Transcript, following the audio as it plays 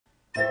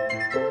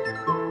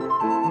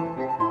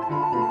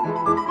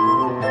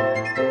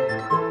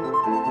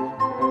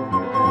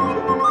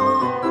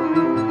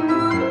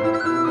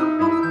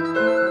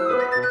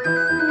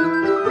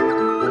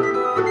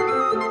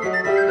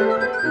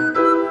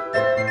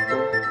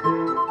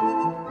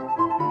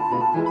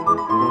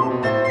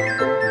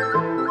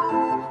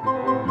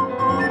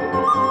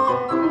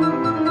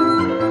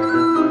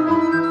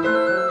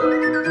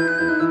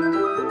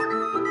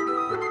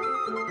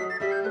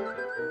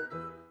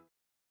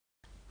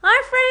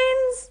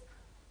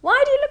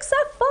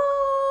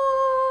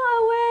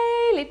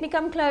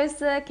come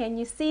closer. Can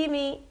you see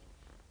me?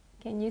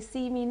 Can you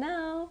see me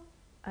now?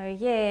 Oh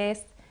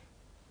yes.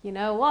 You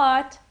know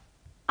what?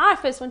 I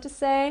first want to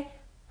say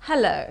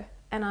hello,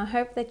 and I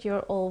hope that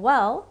you're all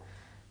well.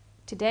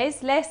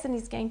 Today's lesson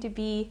is going to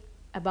be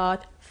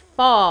about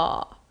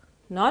fa.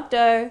 Not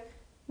do,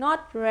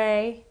 not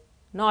re,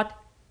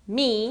 not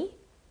me,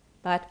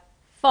 but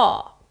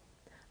fa.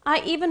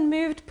 I even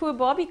moved poor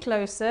Bobby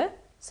closer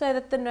so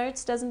that the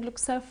notes doesn't look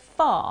so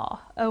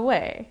far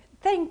away.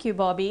 Thank you,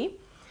 Bobby.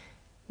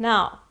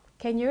 Now,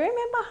 can you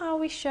remember how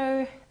we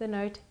show the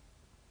note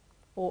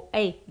or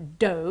a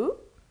do?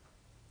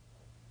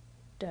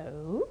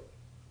 Do.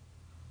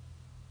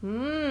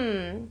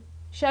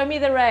 Show me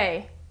the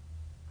re.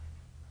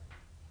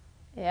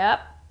 Yep,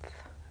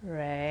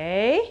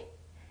 re.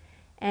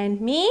 And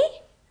me,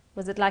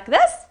 was it like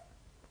this?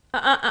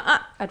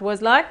 It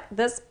was like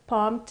this,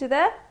 palm to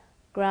the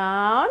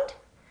ground.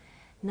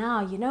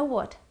 Now, you know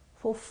what?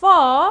 For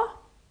far,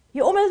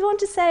 you almost want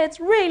to say it's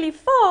really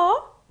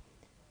far,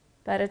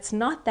 but it's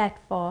not that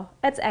far.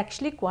 It's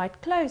actually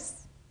quite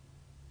close.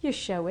 You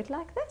show it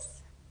like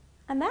this,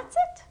 and that's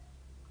it.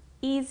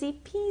 Easy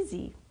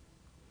peasy.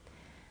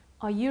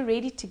 Are you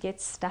ready to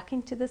get stuck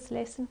into this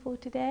lesson for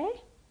today?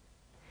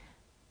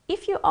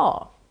 If you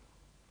are,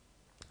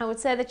 I would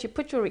say that you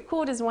put your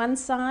recorders one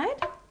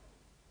side.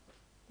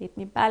 Let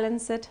me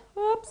balance it.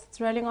 Oops,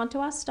 it's rolling onto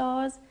our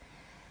stars.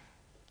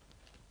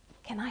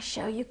 Can I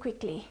show you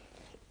quickly?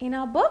 In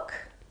our book,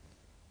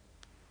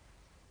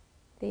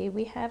 there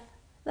we have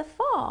the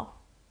fa.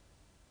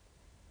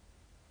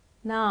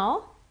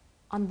 Now,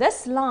 on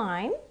this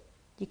line,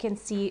 you can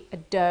see a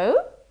do,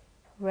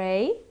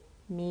 re,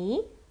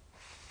 mi,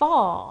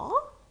 fa,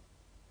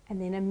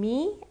 and then a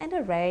mi and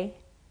a re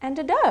and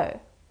a do.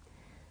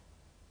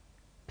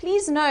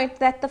 Please note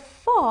that the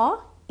fa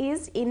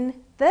is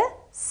in the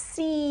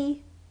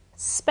C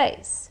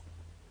space.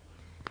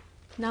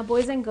 Now,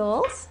 boys and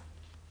girls,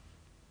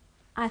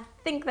 I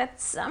think that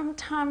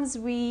sometimes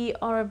we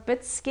are a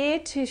bit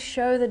scared to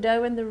show the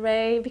do and the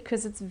re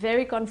because it's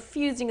very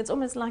confusing. It's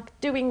almost like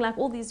doing like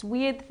all these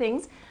weird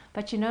things.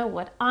 But you know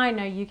what? I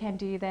know you can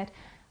do that.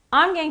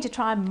 I'm going to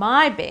try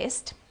my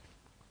best.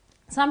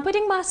 So I'm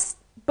putting my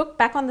book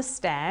back on the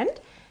stand,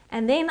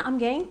 and then I'm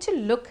going to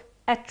look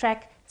at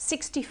track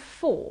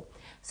 64.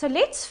 So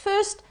let's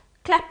first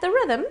clap the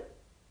rhythm,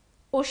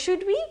 or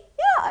should we?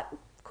 Yeah,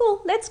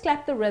 cool. Let's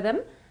clap the rhythm.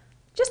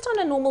 Just on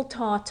a normal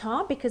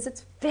ta-ta because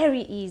it's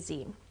very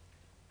easy.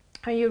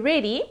 Are you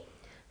ready?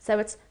 So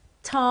it's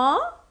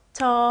ta,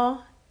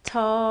 ta,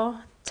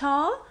 ta,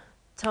 ta,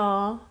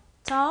 ta,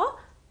 ta,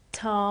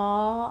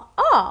 ta,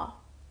 ah.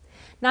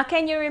 Now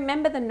can you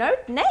remember the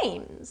note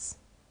names?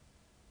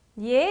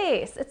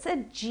 Yes, it's a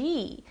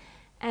G.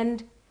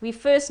 And we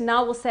first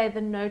now will say the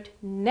note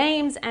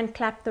names and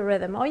clap the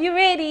rhythm. Are you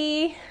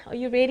ready? Are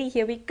you ready?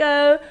 Here we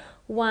go.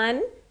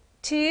 1,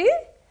 2,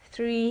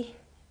 3,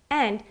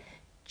 and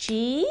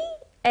G,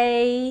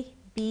 A,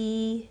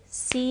 B,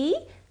 C,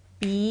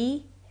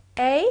 B,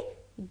 A,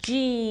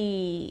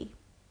 G.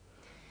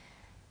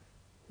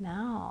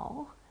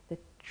 Now, the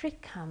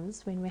trick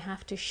comes when we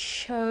have to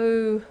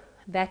show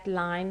that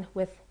line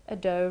with a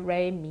do,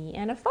 re, mi,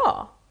 and a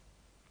fa.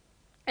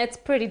 It's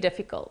pretty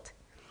difficult.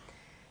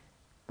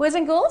 Boys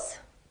and girls,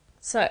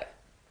 so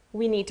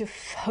we need to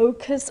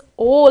focus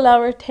all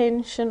our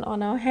attention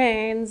on our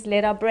hands,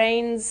 let our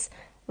brains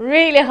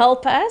really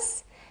help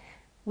us.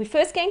 We're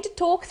first going to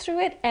talk through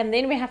it, and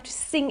then we have to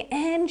sing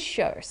and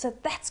show. So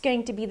that's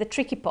going to be the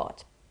tricky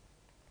part.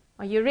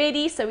 Are you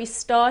ready? So we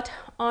start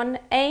on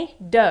a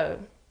do.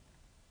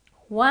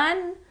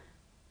 1,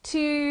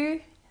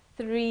 2,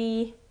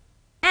 3,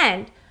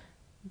 and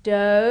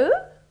do,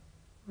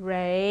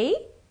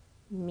 re,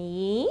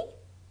 mi,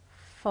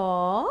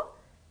 fa,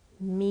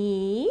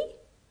 mi,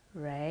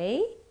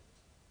 re,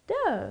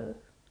 do.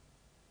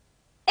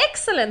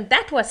 Excellent,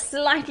 that was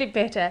slightly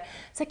better.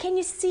 So can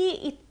you see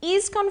it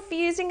is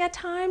confusing at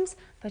times,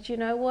 but you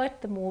know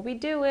what? The more we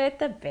do it,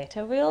 the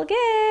better we'll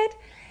get.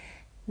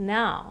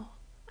 Now,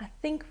 I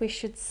think we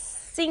should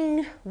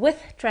sing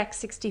with track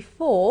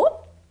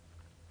 64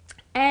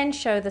 and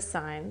show the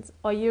signs.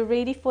 Are you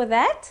ready for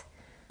that?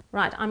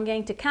 Right, I'm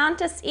going to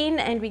count us in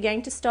and we're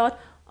going to start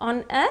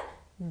on a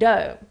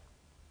do.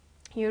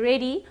 You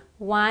ready?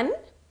 1,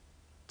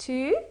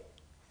 2,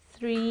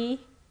 3,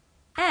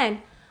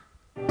 and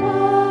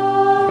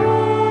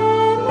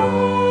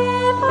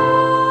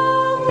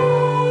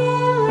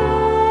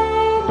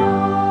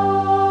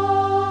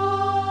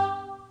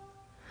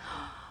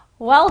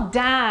well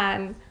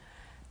done.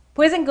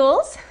 Boys and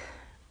girls,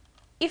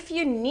 if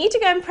you need to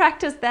go and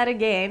practice that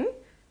again,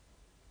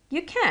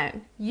 you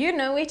can. You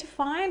know where to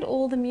find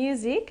all the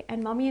music,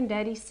 and Mommy and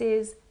Daddy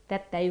says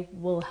that they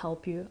will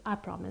help you, I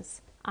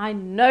promise. I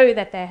know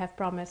that they have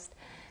promised.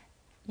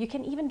 You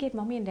can even get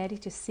Mommy and Daddy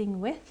to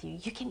sing with you.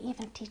 You can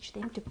even teach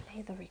them to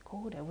play the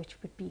recorder, which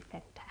would be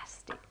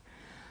fantastic.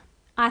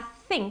 I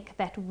think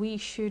that we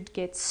should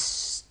get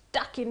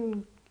stuck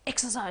in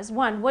exercise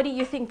 1. What do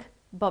you think,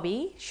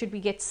 Bobby? Should we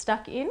get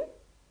stuck in?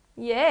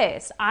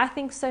 Yes, I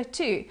think so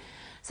too.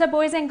 So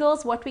boys and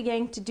girls, what we're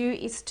going to do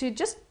is to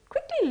just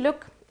quickly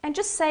look and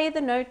just say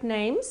the note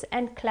names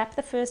and clap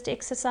the first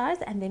exercise,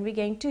 and then we're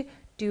going to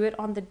do it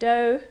on the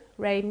do,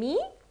 re, mi.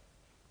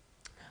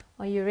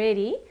 Are you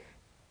ready?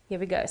 Here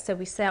we go. So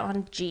we say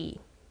on G.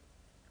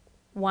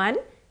 1,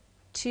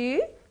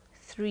 2,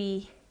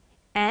 3,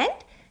 and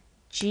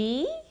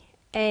G,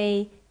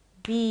 A,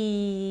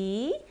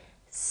 B,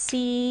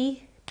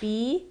 C,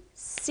 B,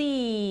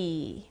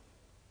 C.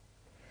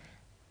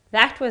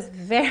 That was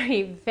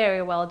very,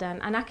 very well done.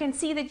 And I can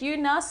see that you're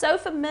now so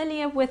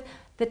familiar with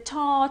the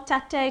ta,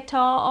 tate, ta,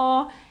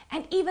 ah,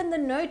 and even the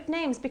note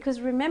names, because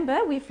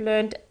remember, we've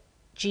learned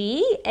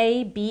G,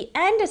 A, B,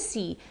 and a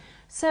C.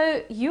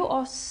 So you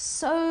are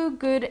so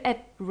good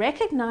at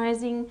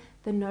recognizing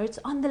the notes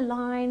on the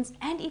lines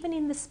and even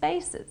in the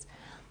spaces.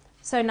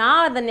 So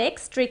now the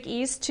next trick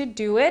is to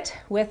do it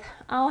with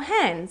our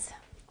hands.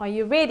 Are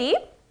you ready?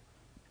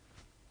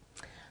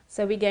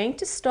 So we're going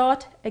to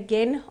start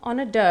again on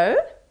a do.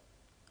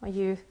 Are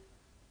you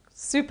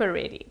super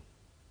ready?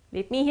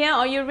 Let me hear.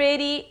 Are you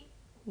ready?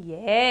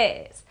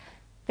 Yes.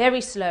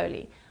 Very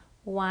slowly.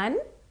 1,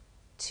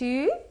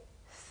 2,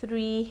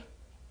 3,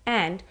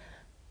 and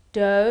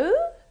do,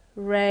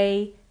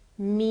 re,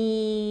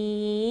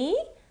 mi,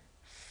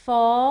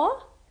 fa,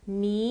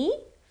 mi,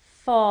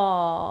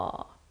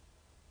 fa.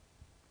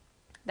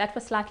 That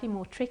was slightly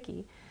more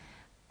tricky,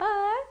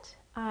 but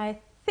I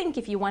think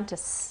if you want a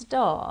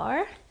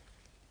star,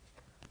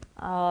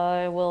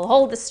 I will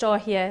hold the star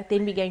here,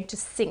 then we're going to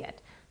sing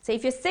it. So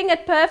if you sing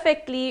it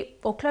perfectly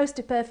or close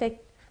to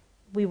perfect,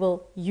 we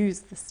will use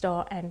the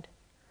star, and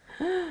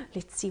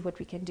let's see what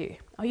we can do.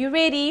 Are you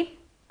ready?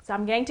 So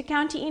I'm going to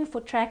count you in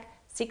for track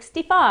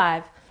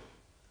 65.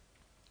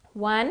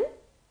 1,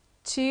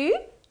 2,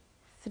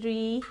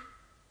 3,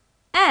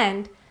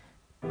 and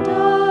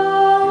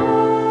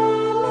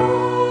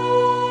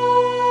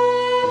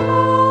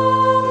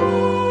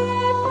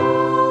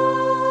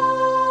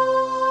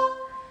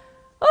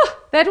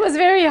that was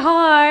very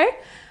high.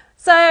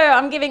 So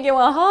I'm giving you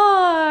a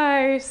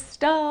high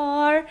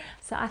star.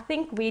 So I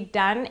think we're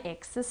done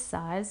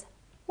exercise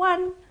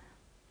 1.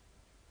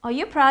 Are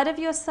you proud of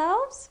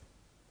yourselves?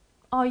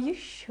 Are you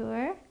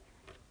sure?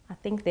 I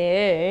think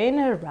then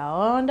a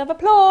round of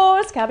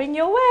applause coming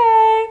your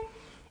way.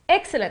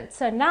 Excellent.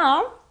 So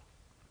now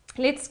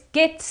let's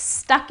get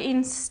stuck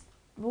in.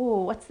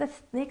 Oh, what's the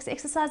next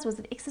exercise? Was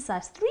it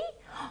exercise 3?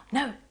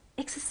 No,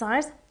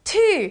 exercise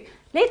 2.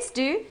 Let's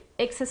do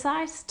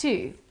exercise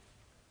 2.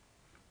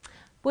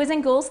 Boys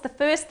and girls, the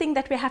first thing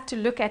that we have to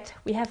look at,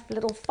 we have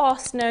little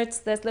fast notes,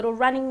 those little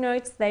running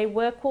notes. They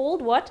were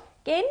called what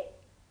again?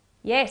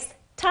 Yes,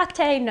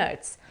 tate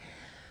notes.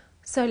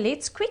 So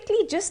let's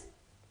quickly just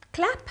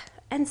clap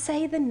and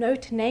say the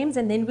note names,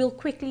 and then we'll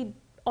quickly,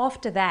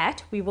 after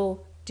that, we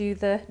will do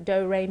the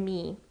do, re,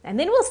 mi. And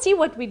then we'll see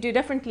what we do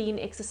differently in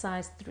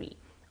exercise 3.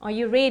 Are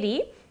you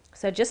ready?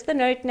 So just the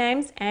note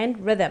names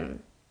and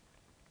rhythm.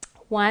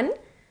 1,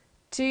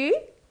 2,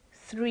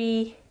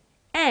 3,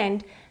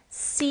 and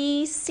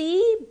C,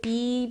 C,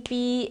 B,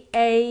 B,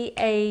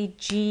 A,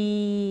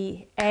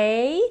 G,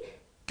 A,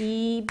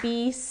 B,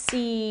 B,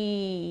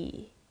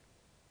 C.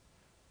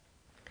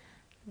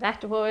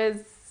 That was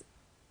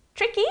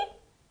tricky,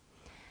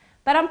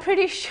 but I'm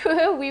pretty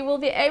sure we will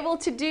be able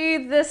to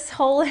do this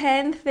whole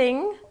hand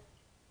thing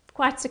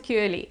quite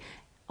securely.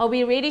 Are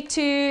we ready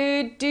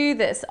to do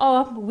this?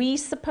 Are we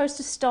supposed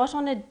to start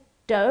on a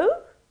do?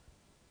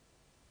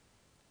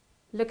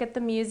 Look at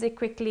the music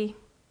quickly.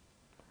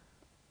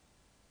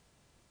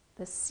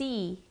 The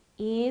C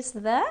is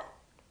the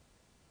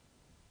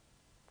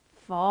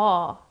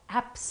fa.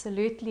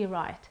 Absolutely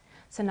right.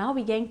 So now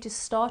we're going to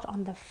start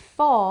on the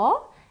fa,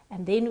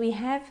 and then we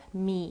have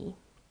mi.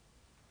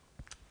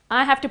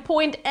 I have to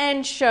point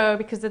and show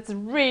because it's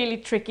really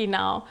tricky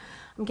now.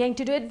 I'm going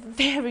to do it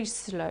very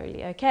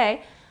slowly,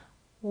 okay?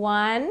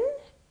 1,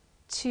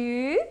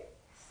 2,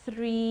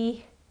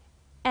 3,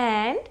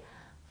 and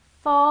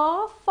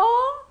fa,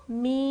 fa,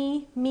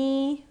 mi,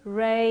 mi,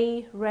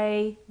 re,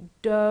 re,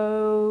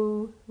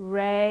 do,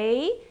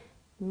 re,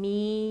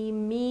 mi,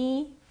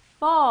 mi,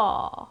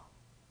 fa.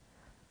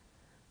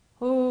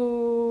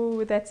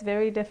 Ooh, that's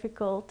very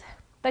difficult.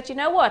 But you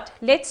know what?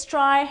 Let's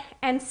try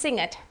and sing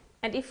it.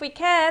 And if we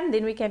can,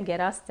 then we can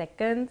get our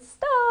second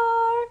star.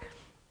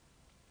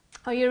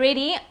 Are you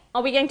ready?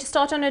 Are we going to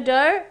start on a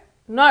do?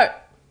 No.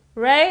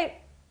 Re?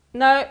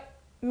 No.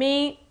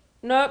 Mi?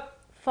 No.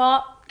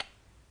 Fa?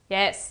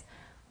 Yes.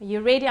 Are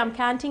you ready? I'm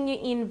counting you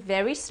in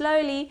very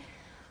slowly.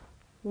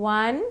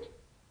 1,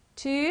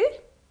 2,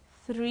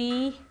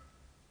 3,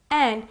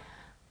 and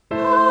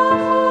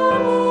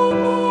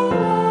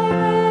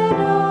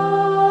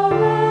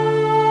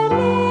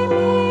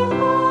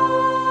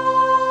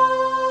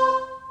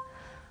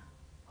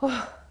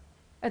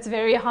it's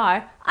very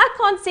high. I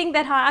can't sing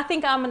that high. I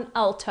think I'm an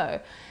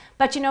alto.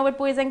 But you know what,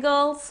 boys and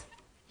girls?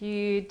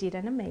 You did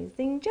an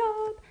amazing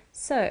job.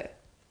 So,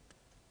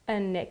 a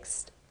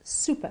next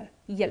super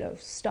yellow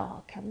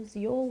star comes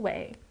your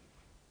way.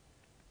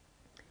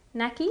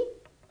 Naki,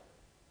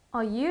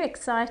 are you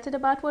excited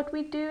about what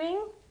we're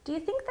doing? Do you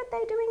think that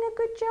they're doing a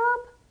good job?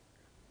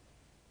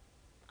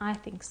 I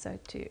think so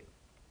too.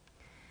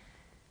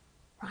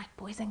 Right,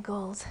 boys and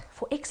girls,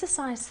 for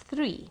exercise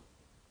 3,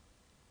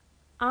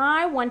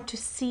 I want to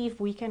see if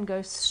we can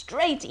go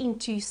straight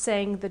into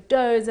saying the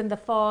do's and the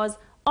fa's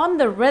on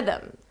the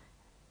rhythm.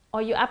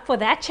 Are you up for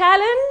that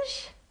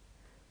challenge?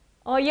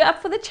 Are you up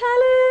for the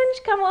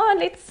challenge? Come on,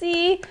 let's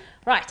see.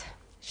 Right,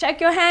 shake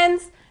your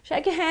hands,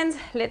 shake your hands.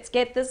 Let's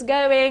get this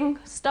going.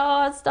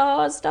 Stars,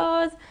 stars,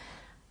 stars.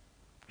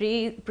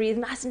 Breathe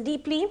nice and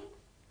deeply.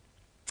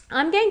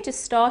 I'm going to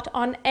start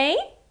on a,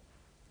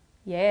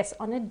 yes,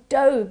 on a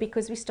do,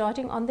 because we're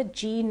starting on the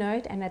G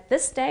note, and at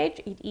this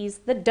stage it is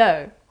the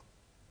do.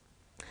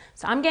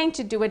 So I'm going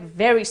to do it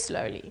very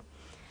slowly.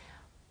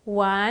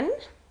 1,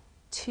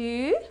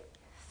 2,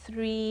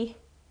 3,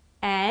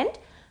 and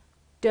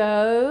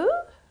do,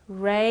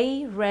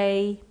 re,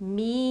 re,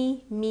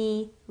 mi,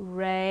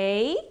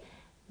 re,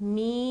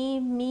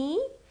 mi,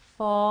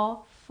 fa,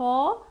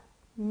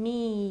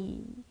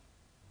 mi.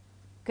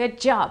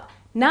 Good job.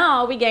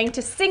 Now we're going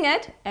to sing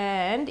it,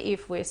 and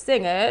if we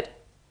sing it,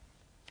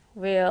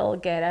 we'll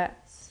get a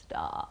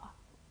star.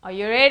 Are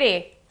you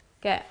ready?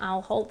 Okay,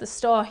 I'll hold the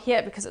star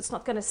here because it's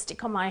not going to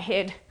stick on my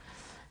head.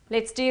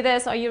 Let's do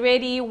this. Are you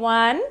ready?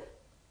 1,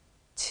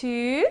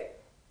 2,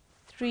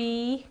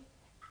 3,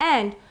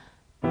 and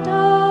do, re,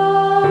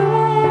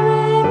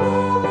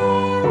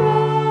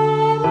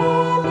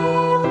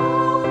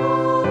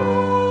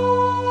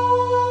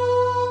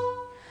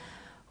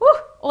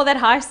 all that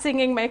high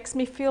singing makes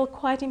me feel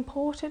quite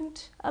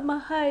important. I'm a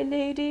high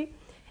lady.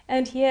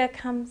 And here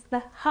comes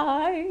the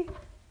high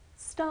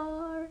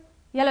star.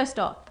 Yellow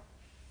star.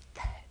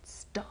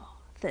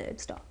 Third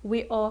star.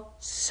 We are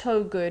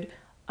so good.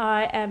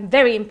 I am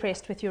very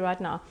impressed with you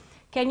right now.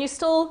 Can you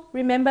still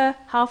remember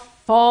how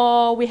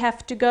far we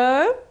have to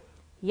go?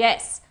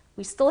 Yes,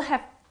 we still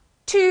have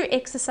 2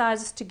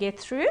 exercises to get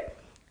through.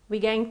 We're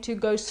going to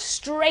go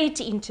straight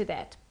into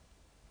that.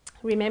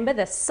 Remember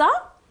the sa?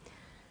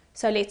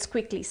 So let's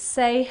quickly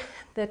say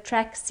the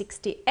track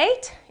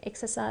 68,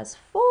 exercise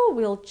 4.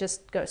 We'll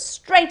just go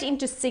straight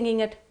into singing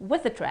it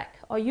with the track.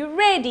 Are you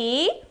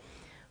ready?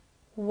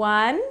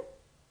 1,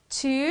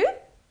 2,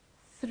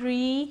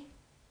 3,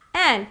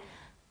 and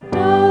do,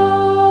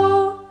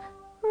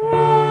 re,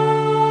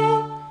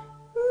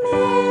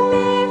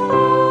 mi, fa,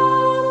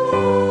 mi.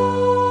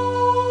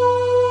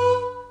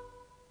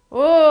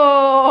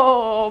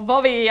 Oh,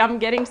 Bobby, I'm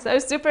getting so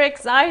super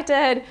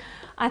excited.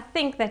 I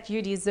think that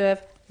you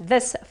deserve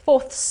this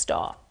 4th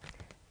star.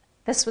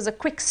 This was a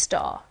quick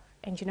star.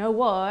 And you know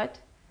what?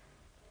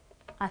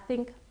 I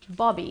think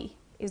Bobby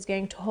is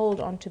going to hold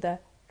on to the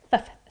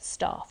 5th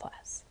star for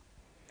us.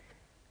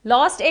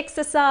 Last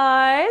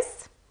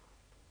exercise.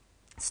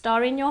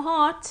 Star in your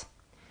heart.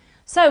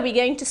 So we're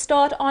going to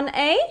start on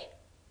a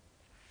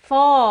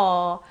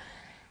fa.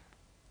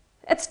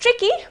 It's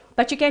tricky,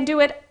 but you can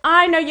do it.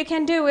 I know you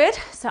can do it.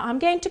 So I'm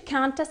going to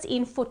count us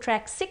in for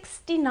track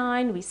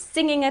 69. We're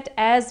singing it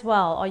as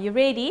well. Are you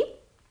ready?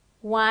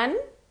 1,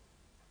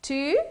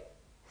 2,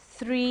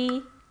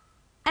 3,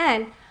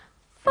 and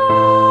fa,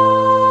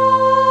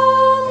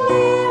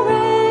 mi,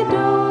 re,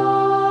 do,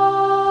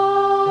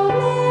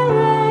 mi,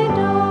 re,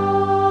 do.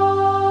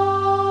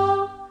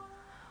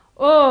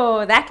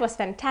 Oh, that was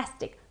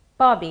fantastic.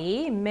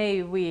 Bobby,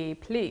 may we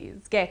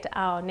please get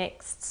our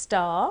next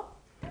star?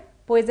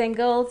 Boys and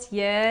girls,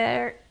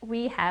 here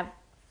we have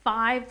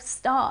 5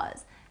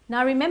 stars.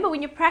 Now remember,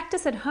 when you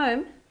practice at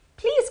home,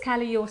 please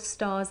color your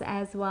stars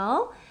as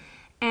well.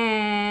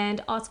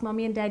 And ask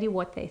mommy and daddy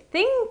what they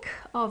think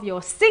of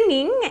your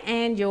singing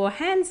and your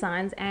hand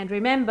signs. And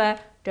remember,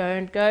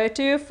 don't go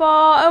too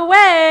far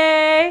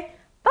away.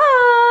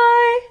 Bye.